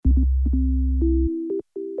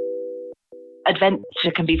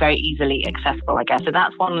adventure can be very easily accessible, I guess. So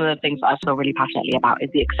that's one of the things that I feel really passionately about, is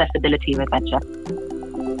the accessibility of adventure.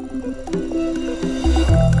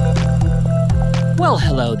 Well,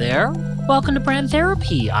 hello there. Welcome to Brand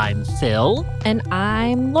Therapy. I'm Phil. And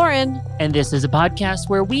I'm Lauren. And this is a podcast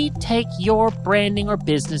where we take your branding or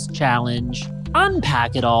business challenge,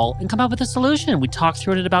 unpack it all, and come up with a solution. We talk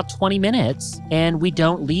through it in about 20 minutes, and we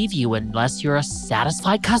don't leave you unless you're a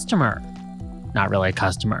satisfied customer. Not really a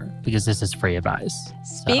customer, because this is free advice.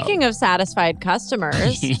 Speaking of satisfied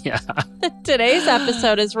customers, yeah. Today's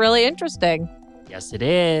episode is really interesting. Yes, it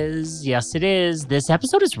is. Yes, it is. This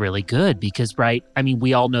episode is really good because, right, I mean,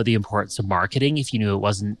 we all know the importance of marketing. If you knew it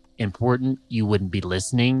wasn't important, you wouldn't be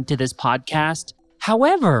listening to this podcast.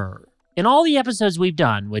 However, in all the episodes we've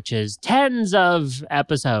done, which is tens of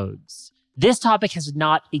episodes, this topic has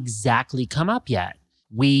not exactly come up yet.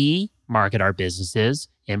 We market our businesses,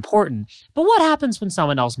 important. But what happens when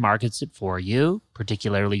someone else markets it for you,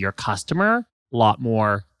 particularly your customer? A lot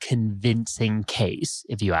more convincing case,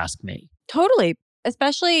 if you ask me. Totally.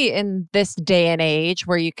 Especially in this day and age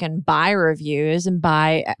where you can buy reviews and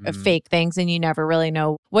buy fake things and you never really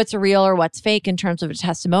know what's real or what's fake in terms of a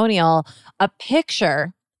testimonial. A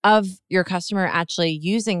picture of your customer actually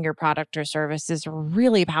using your product or service is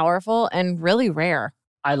really powerful and really rare.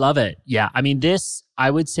 I love it. Yeah. I mean,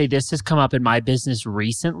 I would say this has come up in my business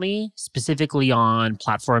recently, specifically on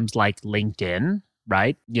platforms like LinkedIn,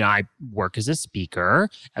 right? You know, I work as a speaker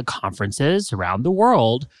at conferences around the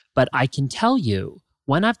world, but I can tell you,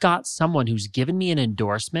 when I've got someone who's given me an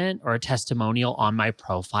endorsement or a testimonial on my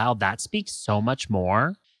profile, that speaks so much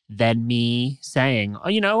more than me saying,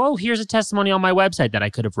 here's a testimony on my website that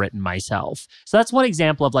I could have written myself. So that's one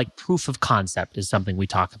example of like proof of concept is something we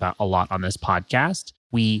talk about a lot on this podcast.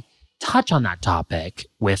 We touch on that topic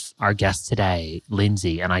with our guest today,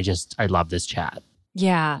 Lindsay, and I love this chat.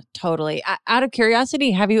 Yeah, totally. Out of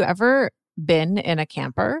curiosity, have you ever been in a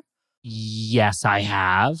camper? Yes, I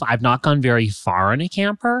have. I've not gone very far in a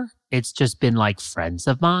camper. It's just been like friends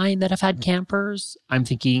of mine that have had campers. I'm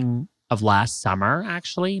thinking of last summer,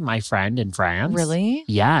 actually, my friend in France. Really?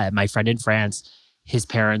 Yeah, my friend in France, his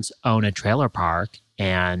parents own a trailer park,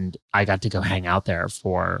 and I got to go hang out there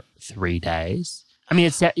for 3 days. I mean,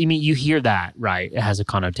 you hear that, right? It has a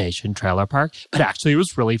connotation, trailer park, but actually it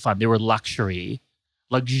was really fun. They were luxurious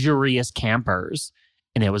campers,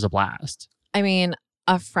 and it was a blast. I mean,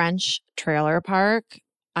 a French trailer park,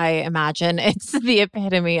 I imagine it's the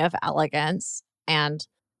epitome of elegance and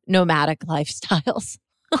nomadic lifestyles.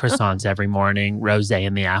 Croissants every morning, rosé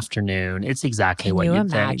in the afternoon. It's exactly what you'd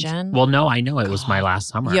imagine? Think. Well, no, I know it was my last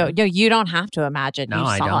summer. Yo, you don't have to imagine. No, you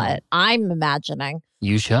saw I don't. it. I'm imagining.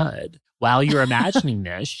 You should. While you're imagining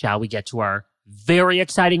this, shall we get to our very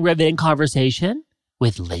exciting, riveting conversation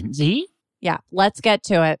with Lindsay? Yeah, let's get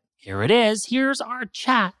to it. Here it is. Here's our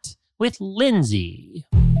chat with Lindsay.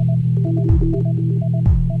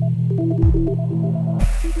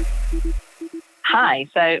 Hi,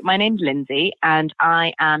 so my name's Lindsay, and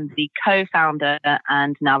I am the co-founder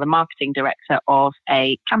and now the marketing director of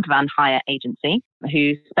a campervan hire agency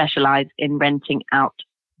who specialize in renting out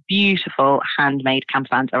beautiful handmade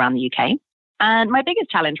campervans around the UK. And my biggest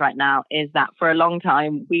challenge right now is that for a long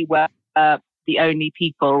time, we were the only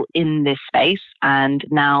people in this space. And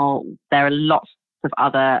now there are lots of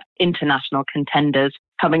other international contenders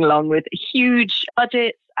coming along with huge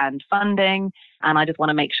budgets and funding. And I just want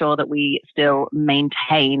to make sure that we still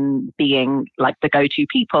maintain being like the go-to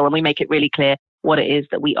people, and we make it really clear what it is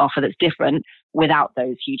that we offer that's different without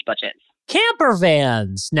those huge budgets. Camper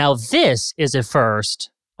vans. Now this is a first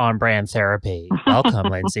on Brand Therapy. Welcome,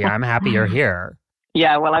 Lindsay. I'm happy you're here.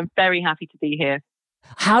 Yeah, well, I'm very happy to be here.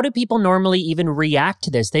 How do people normally even react to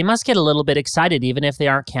this? They must get a little bit excited, even if they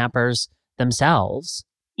aren't campers themselves.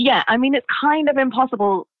 Yeah, I mean, it's kind of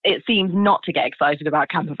impossible, it seems, not to get excited about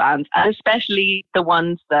camper vans, and especially the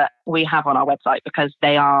ones that we have on our website, because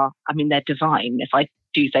they're divine, if I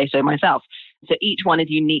do say so myself. So each one is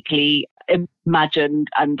uniquely imagined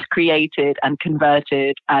and created and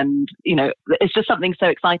converted. And, it's just something so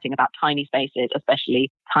exciting about tiny spaces,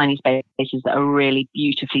 especially tiny spaces that are really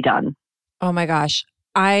beautifully done. Oh my gosh.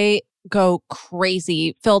 I go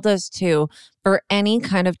crazy. Phil does too. For any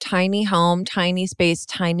kind of tiny home, tiny space,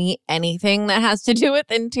 tiny anything that has to do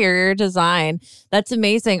with interior design. That's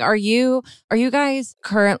amazing. Are you guys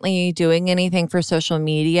currently doing anything for social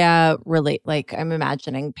media? Really, like I'm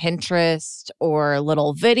imagining Pinterest or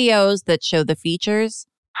little videos that show the features?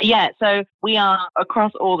 Yeah, so we are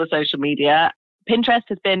across all the social media. Pinterest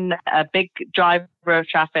has been a big driver of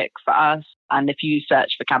traffic for us. And if you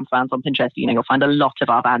search for camper vans on Pinterest, you'll find a lot of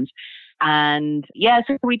our vans. And yeah,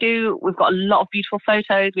 so we've got a lot of beautiful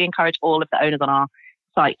photos. We encourage all of the owners on our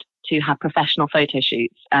site to have professional photo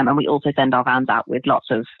shoots. And we also send our vans out with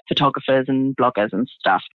lots of photographers and bloggers and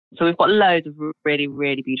stuff. So we've got loads of really,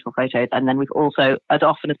 really beautiful photos. And then we've also, as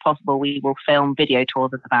often as possible, we will film video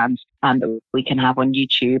tours of the vans that we can have on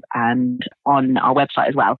YouTube and on our website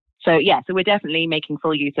as well. So yeah, so we're definitely making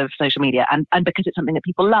full use of social media. And because it's something that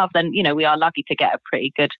people love, then, we are lucky to get a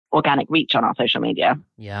pretty good organic reach on our social media.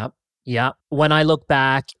 Yeah. Yeah. When I look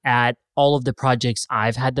back at all of the projects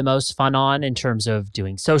I've had the most fun on in terms of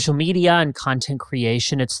doing social media and content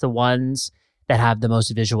creation, it's the ones that have the most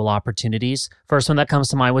visual opportunities. First one that comes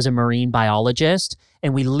to mind was a marine biologist,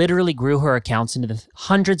 and we literally grew her accounts into the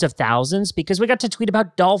hundreds of thousands because we got to tweet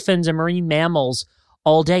about dolphins and marine mammals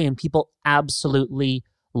all day, and people absolutely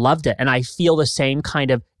loved it. And I feel the same kind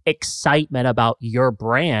of excitement about your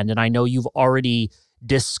brand, and I know you've already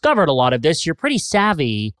discovered a lot of this. You're pretty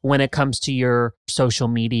savvy when it comes to your social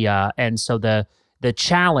media. And so the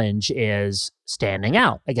challenge is standing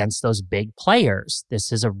out against those big players.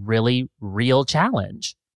 This is a really real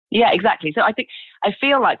challenge. Yeah, exactly. So I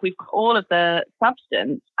feel like we've got all of the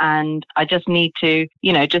substance, and I just need to,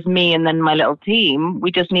 just me and then my little team,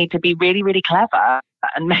 we just need to be really, really clever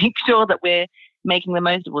and make sure that we're making the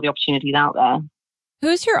most of all the opportunities out there.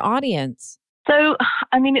 Who's your audience? So,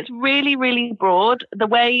 it's really, really broad. The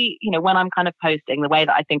way, when I'm kind of posting, the way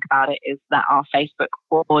that I think about it is that our Facebook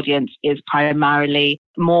audience is primarily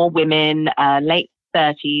more women, late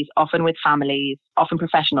 30s, often with families, often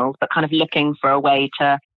professionals, but kind of looking for a way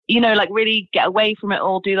to, really get away from it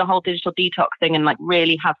all, do the whole digital detox thing and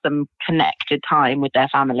really have some connected time with their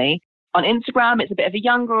family. On Instagram, it's a bit of a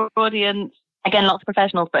younger audience. Again, lots of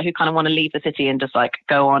professionals, but who kind of want to leave the city and just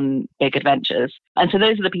go on big adventures. And so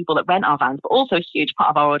those are the people that rent our vans, but also a huge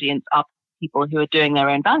part of our audience are people who are doing their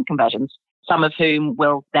own van conversions, some of whom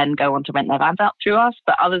will then go on to rent their vans out through us,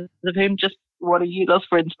 but others of whom just want to use us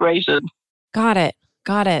for inspiration. Got it.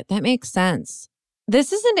 That makes sense.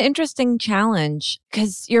 This is an interesting challenge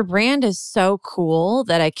because your brand is so cool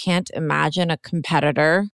that I can't imagine a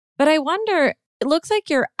competitor. But I wonder, it looks like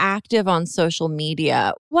you're active on social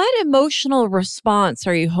media. What emotional response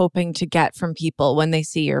are you hoping to get from people when they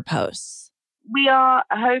see your posts? We are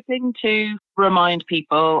hoping to remind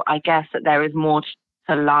people, I guess, that there is more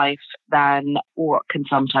to life than what can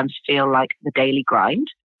sometimes feel like the daily grind,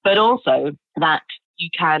 but also that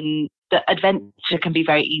the adventure can be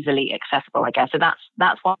very easily accessible, I guess. So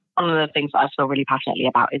that's one of the things that I feel really passionately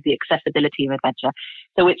about is the accessibility of adventure.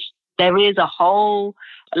 So there is a whole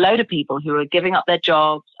load of people who are giving up their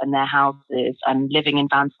jobs and their houses and living in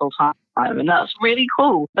vans full time. And that's really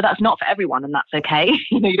cool, but that's not for everyone, and that's okay.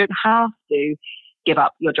 You don't have to give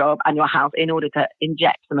up your job and your house in order to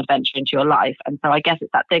inject some adventure into your life. And so I guess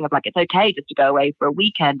it's that thing of it's okay just to go away for a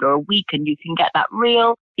weekend or a week, and you can get that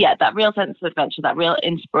real sense of adventure, that real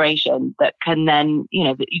inspiration that can then,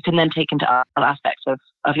 that you can then take into other aspects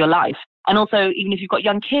of your life. And also, even if you've got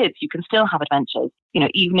young kids, you can still have adventures.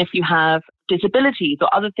 Even if you have disabilities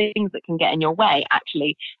or other things that can get in your way,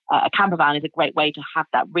 actually, a camper van is a great way to have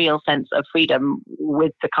that real sense of freedom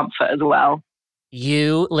with the comfort as well.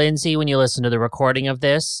 You, Lindsay, when you listen to the recording of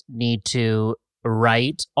this, need to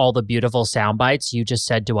write all the beautiful sound bites you just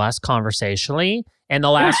said to us conversationally. In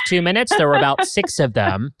the last 2 minutes, there were about 6 of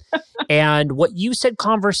them. And what you said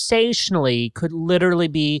conversationally could literally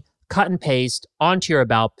be cut and paste onto your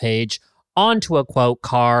About page, onto a quote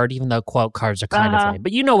card, even though quote cards are kind of lame.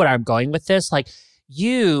 But you know where I'm going with this.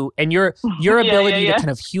 You and your ability to kind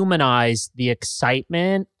of humanize the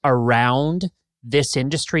excitement around this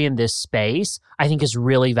industry and this space, I think is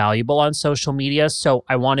really valuable on social media. So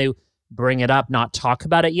I want to bring it up, not talk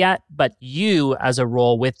about it yet, but you as a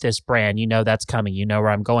role with this brand, that's coming. You know where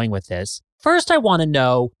I'm going with this. First, I want to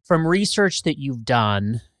know from research that you've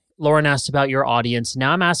done, Lauren asked about your audience.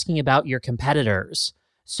 Now I'm asking about your competitors.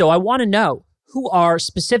 So I want to know who are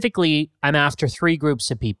specifically, I'm after 3 groups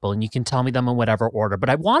of people, and you can tell me them in whatever order, but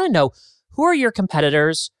I want to know who are your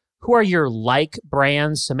competitors? Who are your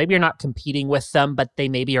brands? So maybe you're not competing with them, but they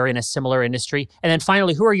maybe are in a similar industry. And then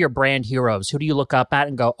finally, who are your brand heroes? Who do you look up at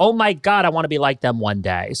and go, oh my God, I want to be like them one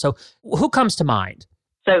day? So who comes to mind?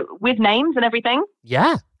 So with names and everything?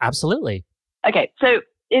 Yeah, absolutely. Okay, so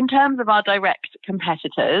in terms of our direct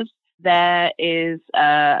competitors, there is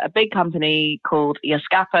a big company called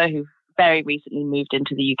Yascapa who very recently moved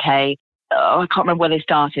into the UK. I can't remember where they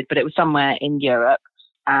started, but it was somewhere in Europe.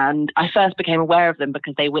 And I first became aware of them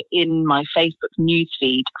because they were in my Facebook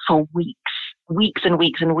newsfeed for weeks and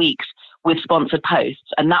weeks with sponsored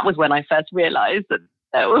posts. And that was when I first realized that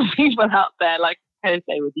there were people out there, like I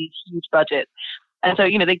say, with these huge budgets And so,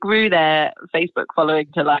 they grew their Facebook following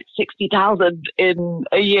to like 60,000 in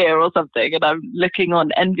a year or something. And I'm looking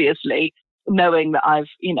on enviously, knowing that I've,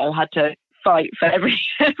 had to fight for every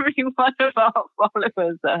one of our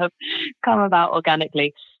followers that have come about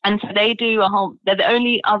organically. And so they're the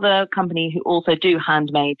only other company who also do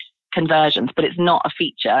handmade conversions, but it's not a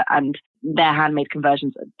feature, and their handmade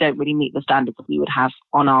conversions don't really meet the standards that we would have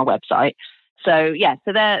on our website. So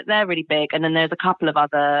so they're really big. And then there's a couple of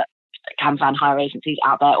other campervan hire agencies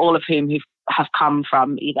out there, all of whom have come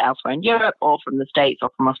from either elsewhere in Europe or from the States or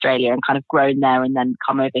from Australia and kind of grown there and then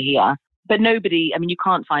come over here. But nobody, you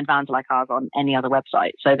can't find vans like ours on any other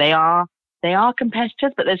website. So they are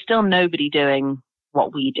competitors, but there's still nobody doing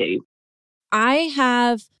what we do. I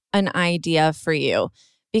have an idea for you,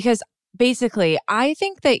 because basically, I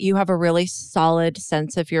think that you have a really solid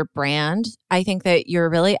sense of your brand. I think that you're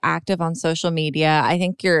really active on social media. I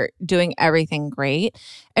think you're doing everything great.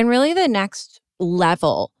 And really the next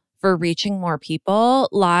level for reaching more people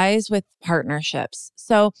lies with partnerships.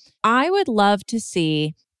 So I would love to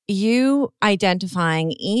see you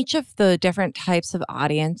identifying each of the different types of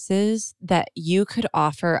audiences that you could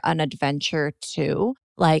offer an adventure to.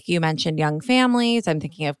 Like you mentioned, young families. I'm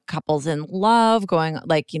thinking of couples in love going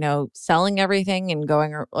selling everything and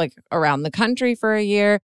going around the country for a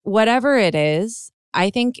year. Whatever it is, I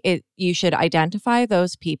think you should identify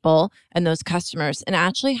those people and those customers and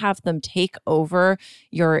actually have them take over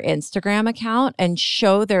your Instagram account and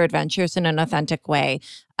show their adventures in an authentic way.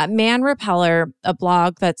 Man Repeller, a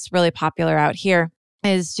blog that's really popular out here,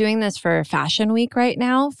 is doing this for Fashion Week right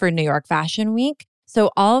now, for New York Fashion Week. So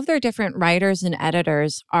all of their different writers and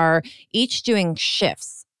editors are each doing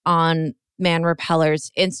shifts on Man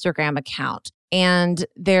Repeller's Instagram account, and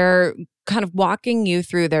they're kind of walking you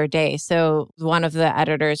through their day. So one of the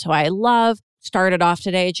editors who I love started off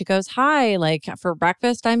today. She goes, "Hi, for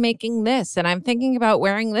breakfast, I'm making this and I'm thinking about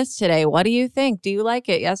wearing this today. What do you think? Do you like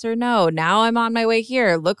it? Yes or no? Now I'm on my way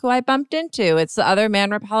here. Look who I bumped into. It's the other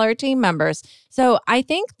Man Repeller team members." So I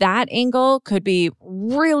think that angle could be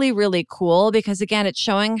really, really cool because, again, it's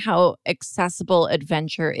showing how accessible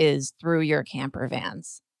adventure is through your camper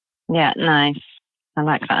vans. Yeah, nice. I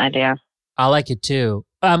like that idea. I like it too.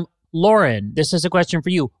 Lauren, this is a question for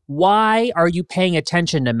you. Why are you paying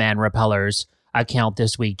attention to Man Repeller's account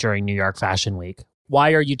this week during New York Fashion Week?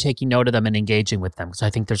 Why are you taking note of them and engaging with them? Because I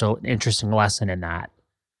think there's an interesting lesson in that.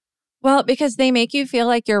 Well, because they make you feel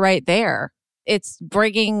like you're right there. It's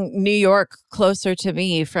bringing New York closer to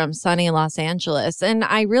me from sunny Los Angeles. And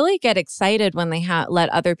I really get excited when they let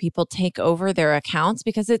other people take over their accounts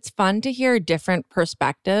because it's fun to hear different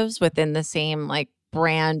perspectives within the same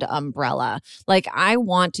brand umbrella. I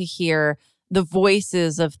want to hear the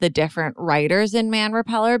voices of the different writers in Man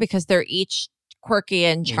Repeller because they're each quirky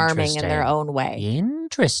and charming in their own way.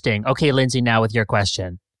 Interesting. Okay, Lindsay, now with your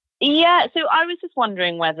question. Yeah, so I was just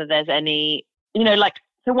wondering whether there's any,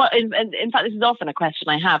 so what, in fact, this is often a question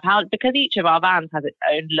I have, because each of our vans has its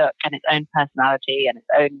own look and its own personality and its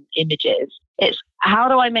own images, it's how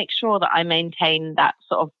do I make sure that I maintain that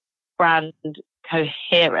sort of brand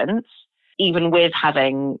coherence even with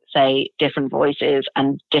having, say, different voices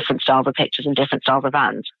and different styles of pictures and different styles of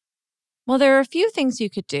vans? Well, there are a few things you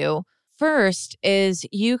could do. First is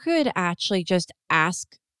you could actually just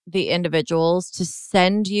ask the individuals to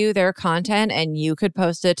send you their content and you could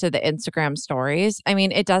post it to the Instagram stories. I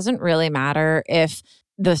mean, it doesn't really matter if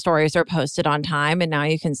the stories are posted on time and now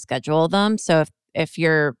you can schedule them. So if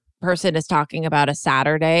your person is talking about a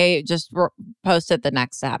Saturday, just post it the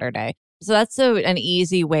next Saturday. So that's an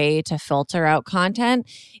easy way to filter out content.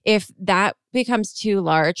 If that becomes too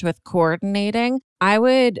large with coordinating, I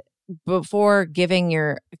would, before giving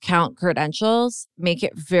your account credentials, make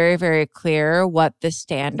it very, very clear what the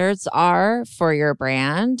standards are for your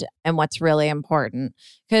brand and what's really important.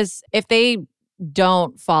 Because if they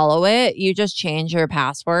don't follow it, you just change your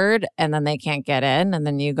password and then they can't get in and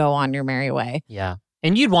then you go on your merry way. Yeah.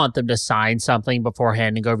 And you'd want them to sign something before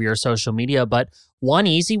handing over your social media. But one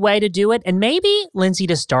easy way to do it, and maybe, Lindsay,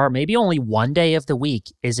 to start, maybe only one day of the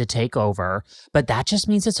week is a takeover. But that just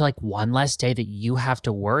means it's one less day that you have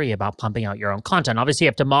to worry about pumping out your own content. Obviously, you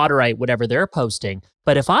have to moderate whatever they're posting.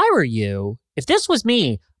 But if I were you, if this was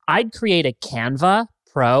me, I'd create a Canva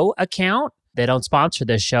Pro account. They don't sponsor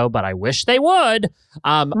this show, but I wish they would.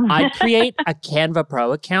 I'd create a Canva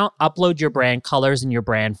Pro account, upload your brand colors and your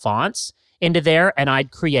brand fonts into there, and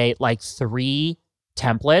I'd create 3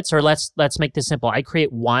 templates, or let's make this simple. I'd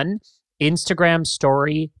create one Instagram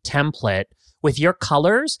story template with your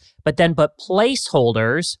colors, but then put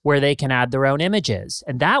placeholders where they can add their own images.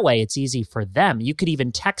 And that way it's easy for them. You could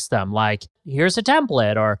even text them here's a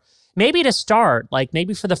template, or maybe to start, like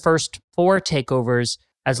maybe for the first 4 takeovers,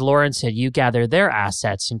 as Lauren said, you gather their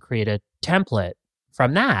assets and create a template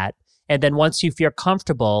from that. And then once you feel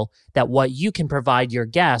comfortable that what you can provide your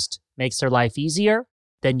guest makes their life easier,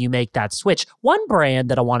 then you make that switch. One brand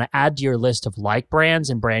that I want to add to your list of like brands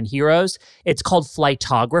and brand heroes, it's called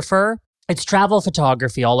Flightographer. It's travel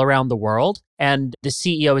photography all around the world. And the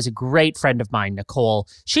CEO is a great friend of mine, Nicole.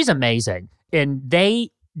 She's amazing. And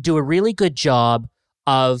they do a really good job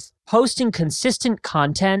of posting consistent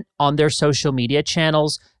content on their social media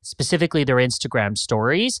channels, specifically their Instagram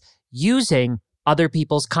stories, using other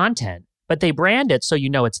people's content. But they brand it so you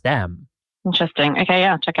know it's them. Interesting. Okay,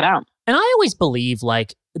 yeah, check it out. And I always believe,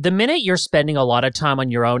 like, the minute you're spending a lot of time on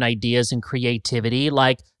your own ideas and creativity,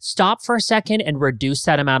 like, stop for a second and reduce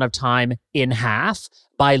that amount of time in half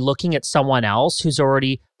by looking at someone else who's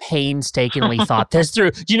already painstakingly thought this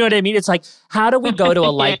through. Do you know what I mean? It's like, how do we go to a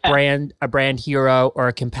like brand, a brand hero or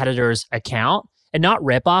a competitor's account and not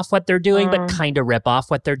rip off what they're doing, but kind of rip off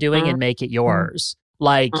what they're doing and make it yours?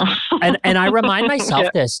 Like, and I remind myself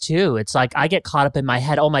this too. It's like, I get caught up in my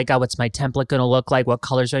head. Oh my God, what's my template going to look like? What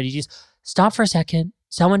colors do I use? Stop for a second.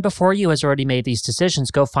 Someone before you has already made these decisions.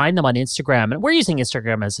 Go find them on Instagram. And we're using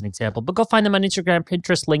Instagram as an example, but go find them on Instagram,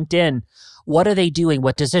 Pinterest, LinkedIn. What are they doing?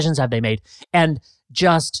 What decisions have they made? And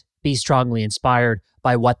just be strongly inspired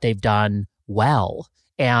by what they've done well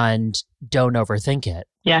and don't overthink it.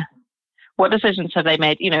 Yeah. What decisions have they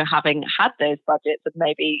made, having had those budgets and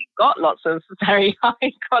maybe got lots of very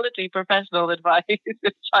high quality professional advice,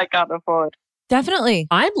 which I can't afford? Definitely.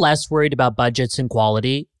 I'm less worried about budgets and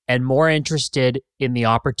quality and more interested in the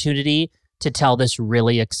opportunity to tell this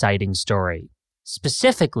really exciting story.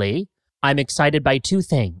 Specifically, I'm excited by 2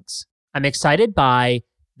 things. I'm excited by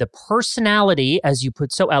the personality, as you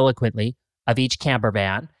put so eloquently, of each camper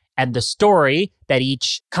van and the story that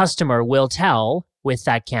each customer will tell with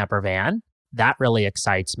that camper van. That really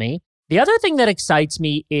excites me. The other thing that excites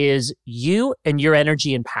me is you and your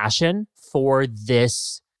energy and passion for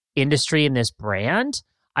this industry and this brand.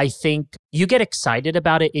 I think you get excited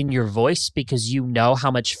about it in your voice because you know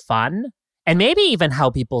how much fun and maybe even how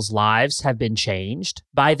people's lives have been changed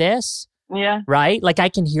by this. Yeah. Right? Like I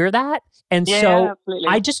can hear that. And so absolutely.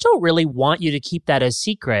 I just don't really want you to keep that as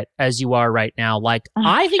secret as you are right now. Like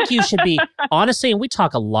I think you should be, honestly, and we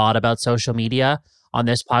talk a lot about social media on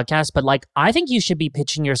this podcast, but like I think you should be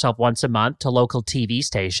pitching yourself once a month to local TV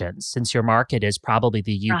stations since your market is probably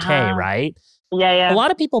the UK, right? Yeah. A lot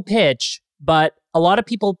of people pitch, but a lot of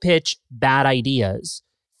people pitch bad ideas.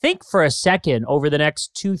 Think for a second over the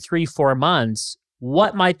next 2, 3, 4 months,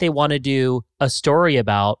 what might they want to do a story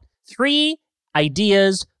about? 3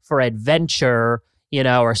 ideas for adventure,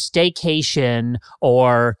 or staycation,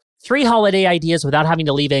 or 3 holiday ideas without having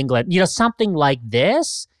to leave England, something like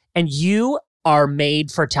this. And you are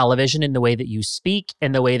made for television in the way that you speak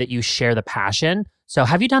and the way that you share the passion. So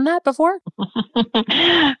have you done that before?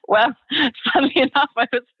 Well, funnily enough, I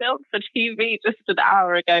was filmed for TV just an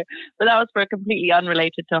hour ago, but that was for a completely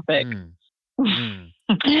unrelated topic.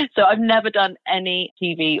 So I've never done any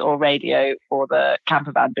TV or radio for the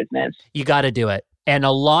camper van business. You got to do it. And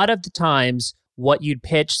a lot of the times, what you'd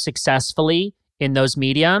pitch successfully in those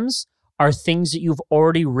mediums are things that you've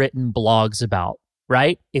already written blogs about,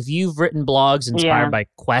 right? If you've written blogs inspired by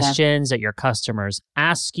questions that your customers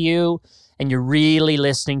ask you, and you're really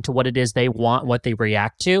listening to what it is they want, what they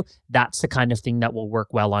react to, that's the kind of thing that will work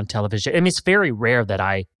well on television. I mean, it's very rare that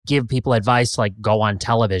I give people advice like go on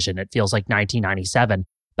television. It feels like 1997.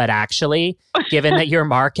 But actually, given that your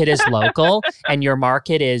market is local and your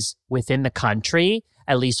market is within the country,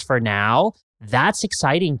 at least for now, that's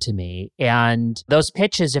exciting to me. And those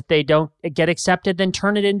pitches, if they don't get accepted, then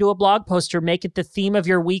turn it into a blog post or make it the theme of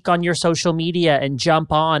your week on your social media and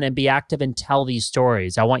jump on and be active and tell these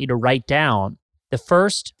stories. I want you to write down the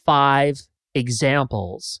first 5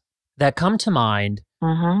 examples that come to mind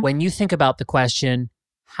when you think about the question,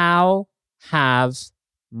 how have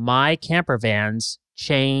my camper vans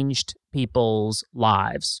changed people's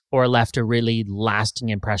lives or left a really lasting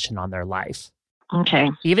impression on their life? Okay.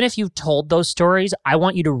 Even if you've told those stories, I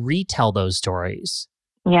want you to retell those stories.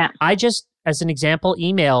 Yeah. I just, as an example,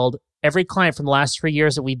 emailed every client from the last 3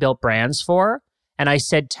 years that we built brands for. And I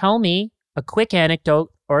said, tell me a quick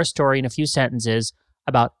anecdote or a story in a few sentences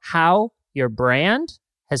about how your brand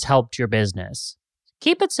has helped your business.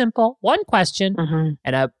 Keep it simple. One question.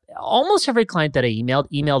 And almost every client that I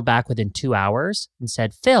emailed back within 2 hours and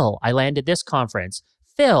said, Phil, I landed this conference.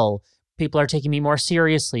 Phil, people are taking me more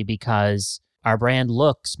seriously because our brand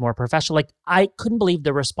looks more professional. Like, I couldn't believe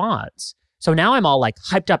the response. So now I'm all like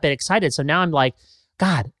hyped up and excited. So now I'm like,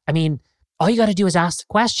 God, I mean, all you got to do is ask the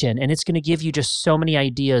question, and it's going to give you just so many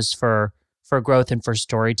ideas for growth and for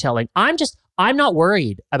storytelling. I'm not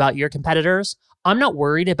worried about your competitors. I'm not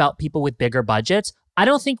worried about people with bigger budgets. I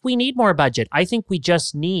don't think we need more budget. I think we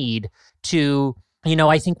just need to,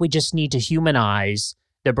 humanize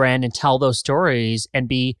the brand and tell those stories and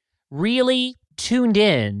be really tuned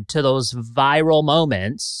in to those viral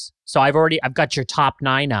moments. So I've got your top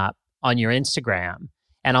 9 up on your Instagram,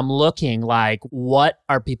 and I'm looking like, what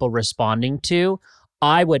are people responding to?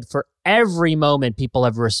 I would, for every moment people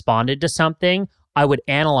have responded to something, I would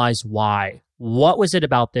analyze why. What was it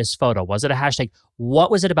about this photo? Was it a hashtag?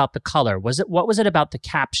 What was it about the color? What was it about the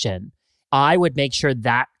caption? I would make sure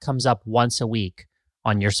that comes up once a week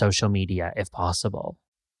on your social media if possible.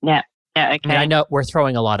 Yeah. Yeah, okay. I know we're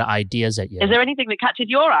throwing a lot of ideas at you. Is there anything that catches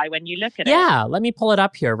your eye when you look at it? Yeah, let me pull it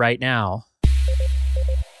up here right now.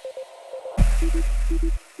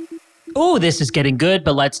 Oh, this is getting good,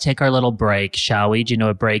 but let's take our little break, shall we? Do you know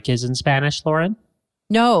what break is in Spanish, Lauren?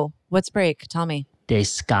 No. What's break? Tell me.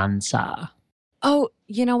 Descansa. Oh,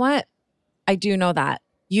 you know what? I do know that.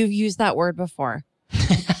 You've used that word before.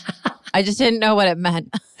 I just didn't know what it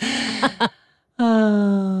meant.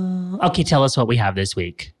 Okay, tell us what we have this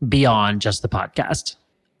week beyond just the podcast.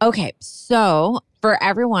 Okay, so for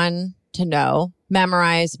everyone to know,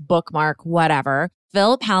 memorize, bookmark, whatever,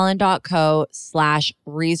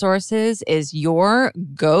 philpallen.co/resources is your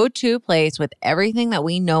go-to place with everything that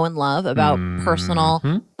we know and love about personal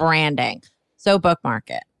branding. So bookmark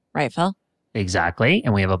it. Right, Phil? Exactly.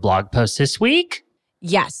 And we have a blog post this week.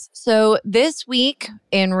 Yes. So this week,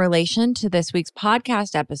 in relation to this week's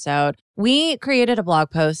podcast episode, we created a blog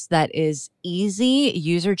post that is easy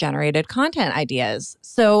user-generated content ideas.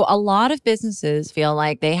 So a lot of businesses feel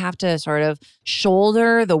like they have to sort of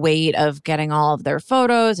shoulder the weight of getting all of their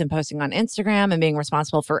photos and posting on Instagram and being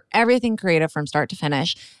responsible for everything creative from start to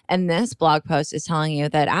finish. And this blog post is telling you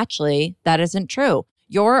that actually that isn't true.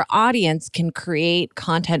 Your audience can create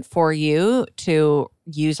content for you to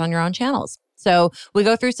use on your own channels. So we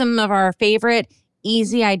go through some of our favorite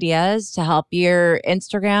easy ideas to help your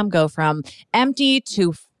Instagram go from empty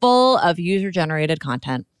to full of user-generated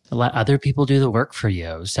content. Let other people do the work for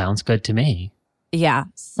you. Sounds good to me. Yeah,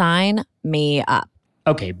 sign me up.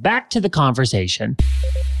 Okay, back to the conversation.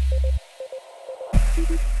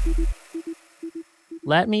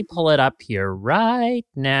 Let me pull it up here right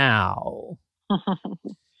now.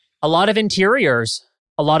 A lot of interiors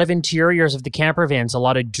of the camper vans, a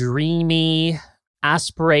lot of dreamy,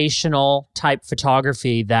 aspirational type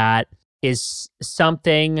photography that is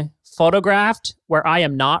something photographed where I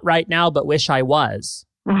am not right now, but wish I was.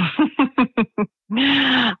 I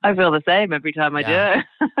feel the same every time I do it.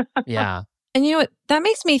 Yeah. And you know what? That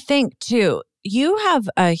makes me think too. You have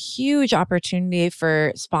a huge opportunity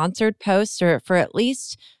for sponsored posts or for at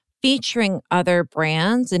least featuring other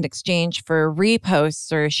brands in exchange for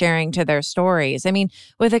reposts or sharing to their stories. I mean,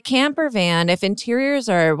 with a camper van, if interiors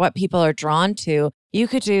are what people are drawn to, you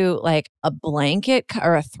could do like a blanket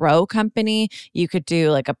or a throw company. You could do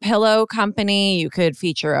like a pillow company. You could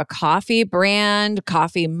feature a coffee brand,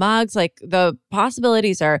 coffee mugs. Like the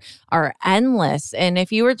possibilities are endless. And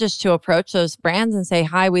if you were just to approach those brands and say,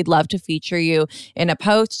 hi, we'd love to feature you in a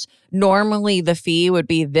post, normally the fee would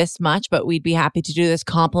be this much, but we'd be happy to do this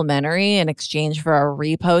complimentary in exchange for a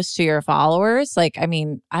repost to your followers. Like, I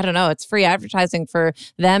mean, I don't know. It's free advertising for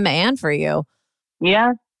them and for you.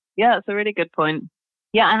 Yeah. Yeah, it's a really good point.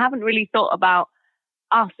 Yeah, I haven't really thought about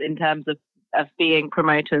us in terms of being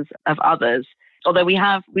promoters of others. Although we've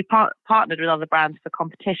partnered with other brands for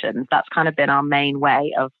competitions. That's kind of been our main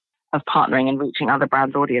way of partnering and reaching other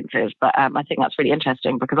brands' audiences. But I think that's really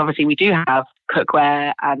interesting because obviously we do have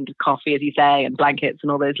cookware and coffee, as you say, and blankets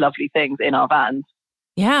and all those lovely things in our vans.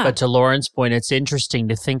 Yeah. But to Lauren's point, it's interesting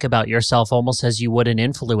to think about yourself almost as you would an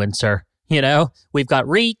influencer. You know, we've got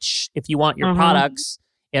reach if you want your products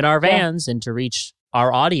in our vans and to reach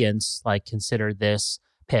our audience, like consider this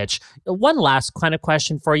pitch. One last kind of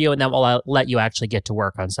question for you, and then we'll let you actually get to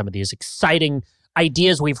work on some of these exciting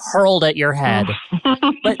ideas we've hurled at your head.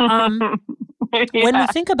 But when we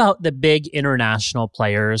think about the big international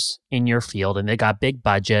players in your field and they got big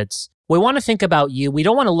budgets, we want to think about you. We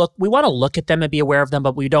want to look at them and be aware of them,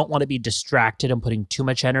 but we don't want to be distracted and putting too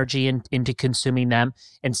much energy into consuming them.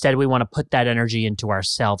 Instead, we want to put that energy into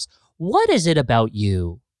ourselves. What is it about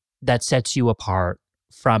you that sets you apart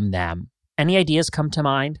from them? Any ideas come to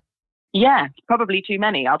mind? Yeah, probably too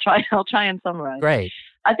many. I'll try and summarize. Great.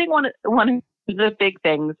 I think one of the big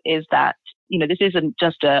things is that, you know, this isn't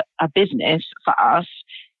just a business for us.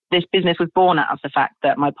 This business was born out of the fact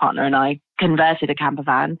that my partner and I converted a camper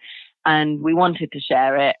van and we wanted to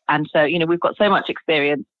share it. And so, we've got so much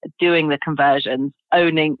experience doing the conversions,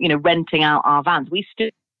 owning, renting out our vans. We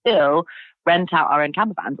still rent out our own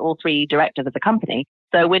camper vans, all three directors of the company.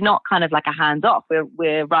 So we're not kind of like a hands off.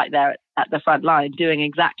 We're right there at the front line doing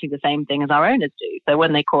exactly the same thing as our owners do. So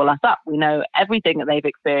when they call us up, we know everything that they've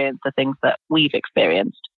experienced, the things that we've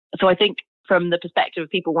experienced. So I think from the perspective of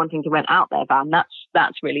people wanting to rent out their van,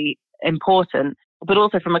 that's really important. But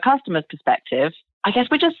also from a customer's perspective, I guess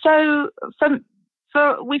we're just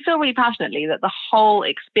we feel really passionately that the whole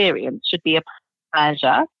experience should be a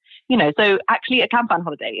pleasure. So actually a camp van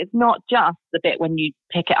holiday is not just the bit when you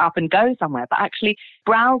pick it up and go somewhere, but actually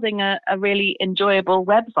browsing a really enjoyable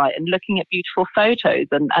website and looking at beautiful photos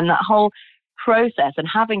and that whole process, and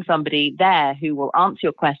having somebody there who will answer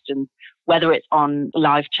your questions, whether it's on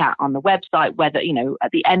live chat on the website, whether,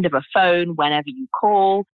 at the end of a phone, whenever you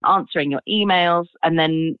call, answering your emails, and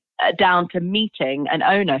then down to meeting an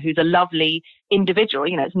owner who's a lovely individual.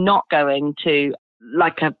 It's not going to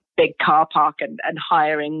like a big car park and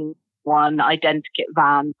hiring one identikit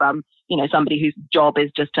van from, somebody whose job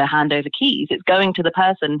is just to hand over keys. It's going to the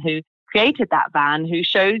person who created that van, who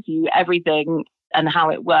shows you everything and how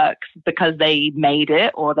it works because they made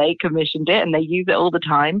it or they commissioned it and they use it all the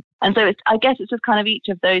time. And so I guess it's just kind of each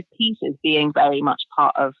of those pieces being very much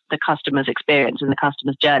part of the customer's experience and the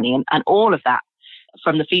customer's journey, and all of that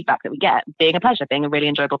from the feedback that we get being a pleasure, being a really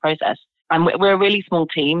enjoyable process. And we're a really small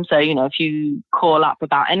team. So, if you call up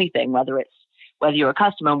about anything, whether you're a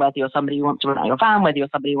customer, whether you're somebody who wants to rent out your van, whether you're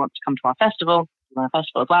somebody who wants to come to our festival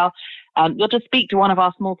as well, you'll just speak to one of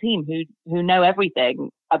our small team who know everything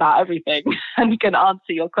about everything and can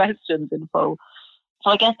answer your questions in full.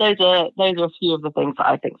 So I guess those are a few of the things that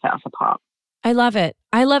I think set us apart. I love it.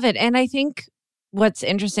 And I think what's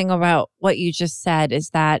interesting about what you just said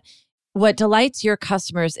is that what delights your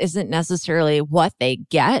customers isn't necessarily what they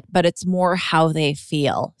get, but it's more how they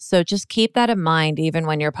feel. So just keep that in mind, even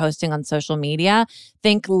when you're posting on social media.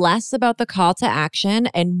 Think less about the call to action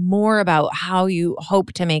and more about how you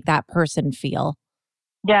hope to make that person feel.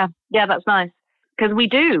 Yeah, that's nice. Because we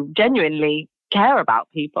do genuinely care about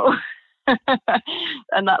people.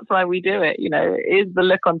 And that's why we do it. Is the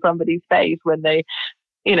look on somebody's face when they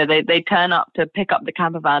turn up to pick up the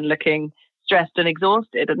camper van looking stressed and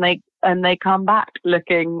exhausted, and they come back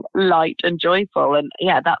looking light and joyful. And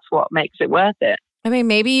that's what makes it worth it. I mean,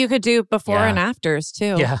 maybe you could do before and afters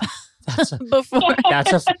too. Yeah. Before.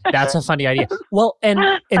 That's a funny idea. Well,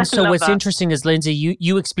 and so what's interesting is, Lindsay,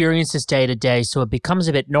 you experience this day to day, so it becomes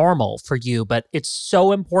a bit normal for you, but it's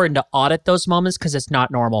so important to audit those moments because it's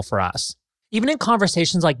not normal for us. Even in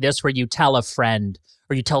conversations like this where you tell a friend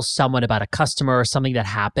or you tell someone about a customer or something that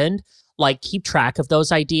happened, like keep track of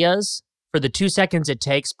those ideas. For the 2 seconds it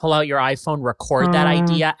takes, pull out your iPhone, record that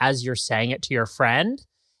idea as you're saying it to your friend,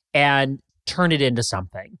 and turn it into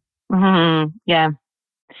something. Mm-hmm. Yeah.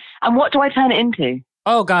 And what do I turn it into?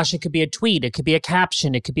 Oh gosh, it could be a tweet. It could be a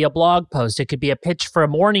caption. It could be a blog post. It could be a pitch for a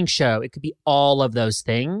morning show. It could be all of those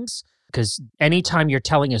things. Because anytime you're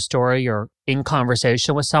telling a story or in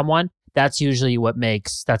conversation with someone, that's usually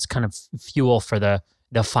that's kind of fuel for the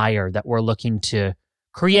fire that we're looking to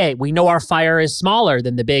create. We know our fire is smaller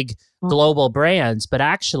than the big global brands, but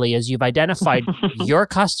actually, as you've identified, your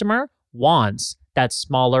customer wants that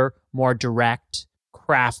smaller, more direct,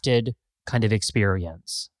 crafted kind of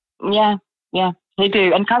experience. Yeah, they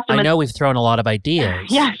do. And customers... I know we've thrown a lot of ideas.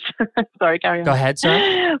 Yes. Sorry, carry on. Go ahead,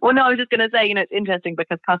 sir. Well, no, I was just going to say, it's interesting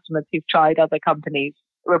because customers who've tried other companies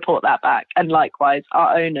report that back. And likewise,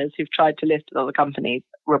 our owners who've tried to list with other companies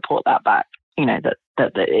report that back.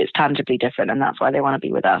 That it's tangibly different, and that's why they want to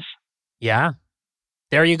be with us. Yeah.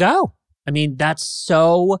 There you go. I mean, that's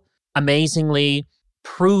so amazingly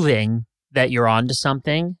proving that you're onto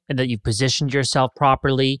something and that you've positioned yourself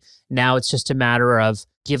properly. Now it's just a matter of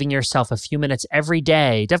giving yourself a few minutes every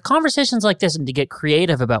day to have conversations like this and to get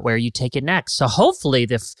creative about where you take it next. So hopefully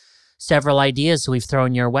the several ideas we've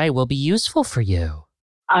thrown your way will be useful for you.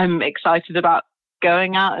 I'm excited about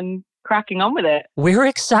going out and cracking on with it. We're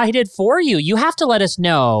excited for you. You have to let us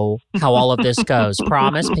know how all of this goes.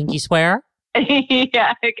 Promise, pinky swear?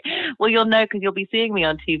 Yeah. Well, you'll know because you'll be seeing me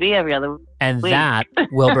on TV every other week. And that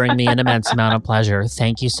will bring me an immense amount of pleasure.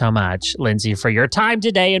 Thank you so much, Lindsay, for your time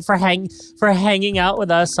today and for hanging out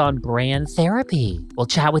with us on Brand Therapy. We'll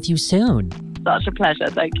chat with you soon. Such a pleasure.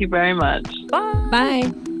 Thank you very much.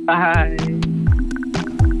 Bye. Bye.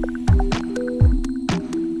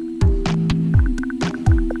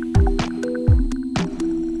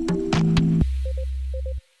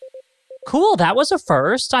 Cool. That was a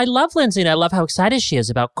first. I love Lindsay and I love how excited she is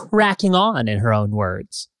about cracking on, in her own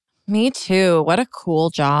words. Me too. What a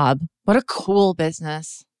cool job. What a cool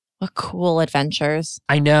business. What cool adventures.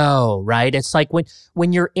 I know, right? It's like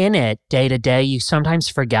when you're in it day to day, you sometimes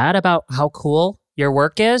forget about how cool your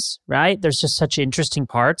work is, right? There's just such interesting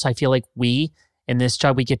parts. I feel like we, in this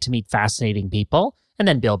job, we get to meet fascinating people and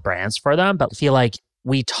then build brands for them. But I feel like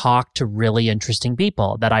we talk to really interesting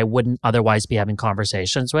people that I wouldn't otherwise be having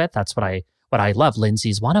conversations with. That's what I love.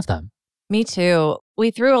 Lindsay's one of them. Me too.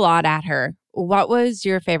 We threw a lot at her. What was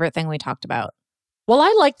your favorite thing we talked about? Well,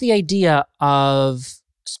 I like the idea of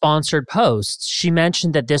sponsored posts. She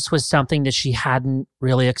mentioned that this was something that she hadn't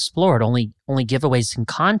really explored, only giveaways and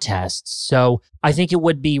contests. So I think it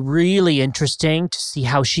would be really interesting to see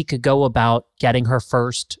how she could go about getting her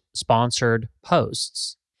first sponsored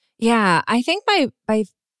posts. Yeah, I think by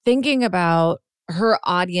thinking about her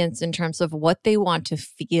audience in terms of what they want to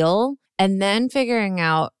feel and then figuring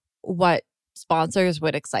out what sponsors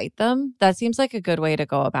would excite them, that seems like a good way to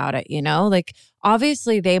go about it, you know? Like,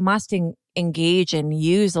 obviously, they must engage and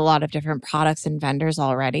use a lot of different products and vendors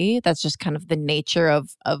already. That's just kind of the nature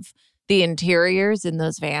of the interiors in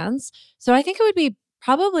those vans. So I think it would be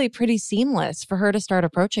probably pretty seamless for her to start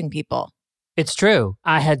approaching people. It's true.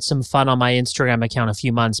 I had some fun on my Instagram account a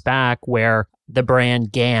few months back where the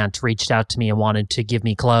brand Gant reached out to me and wanted to give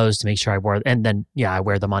me clothes to make sure I wore, and then, I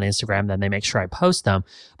wear them on Instagram, then they make sure I post them.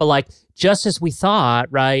 But like, just as we thought,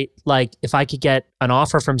 right? Like if I could get an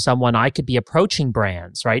offer from someone, I could be approaching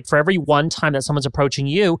brands, right? For every one time that someone's approaching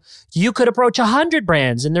you, you could approach 100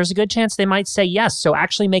 brands and there's a good chance they might say yes. So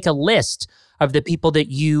actually make a list of the people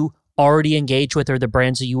that you already engage with or the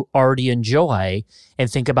brands that you already enjoy and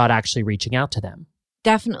think about actually reaching out to them.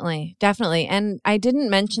 Definitely. And I didn't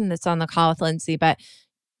mention this on the call with Lindsay, but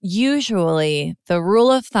usually the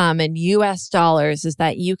rule of thumb in US dollars is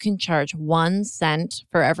that you can charge 1 cent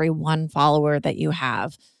for every 1 follower that you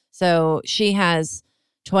have. So she has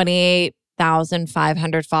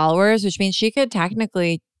 28,500 followers, which means she could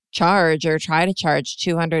technically charge or try to charge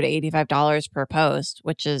 $285 per post,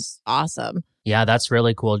 which is awesome. Yeah, that's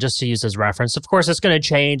really cool. Just to use as reference. Of course, it's going to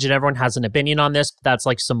change and everyone has an opinion on this. But that's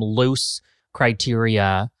like some loose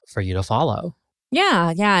criteria for you to follow.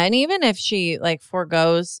 Yeah. And even if she like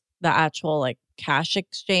forgoes the actual like cash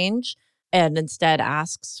exchange and instead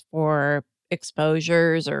asks for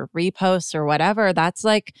exposures or reposts or whatever, that's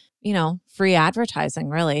like, free advertising,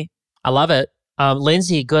 really. I love it.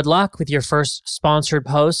 Lindsay, good luck with your first sponsored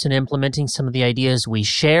post and implementing some of the ideas we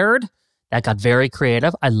shared. That got very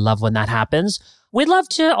creative. I love when that happens. We'd love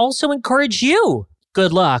to also encourage you.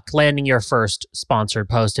 Good luck landing your first sponsored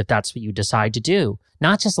post if that's what you decide to do.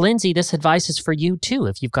 Not just Lindsay, this advice is for you too.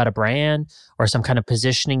 If you've got a brand or some kind of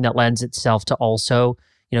positioning that lends itself to also,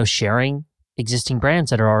 sharing existing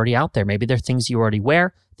brands that are already out there. Maybe they're things you already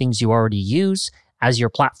wear, things you already use. As your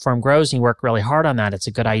platform grows and you work really hard on that, it's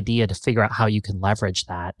a good idea to figure out how you can leverage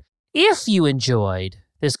that. If you enjoyed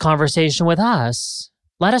this conversation with us,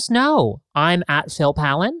 let us know. I'm at Phil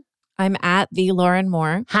Pallen. I'm at the Lauren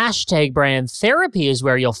Moore. # Brand Therapy is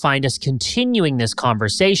where you'll find us continuing this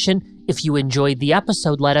conversation. If you enjoyed the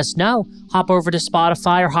episode, let us know. Hop over to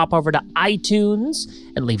Spotify or hop over to iTunes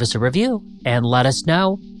and leave us a review and let us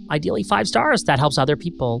know. Ideally 5 stars. That helps other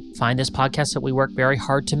people find this podcast that we work very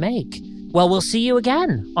hard to make. Well, we'll see you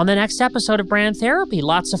again on the next episode of Brand Therapy.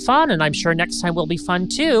 Lots of fun, and I'm sure next time will be fun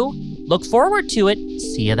too. Look forward to it.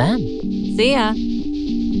 See you then. See ya.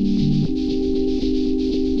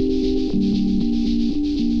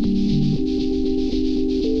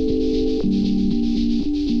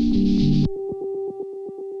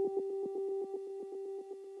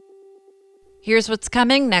 Here's what's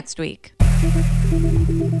coming next week.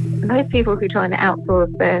 Those people who try to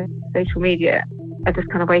outsource their social media are just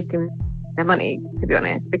kind of wasting their money, to be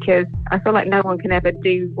honest, because I feel like no one can ever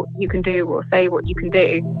do what you can do or say what you can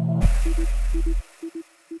do.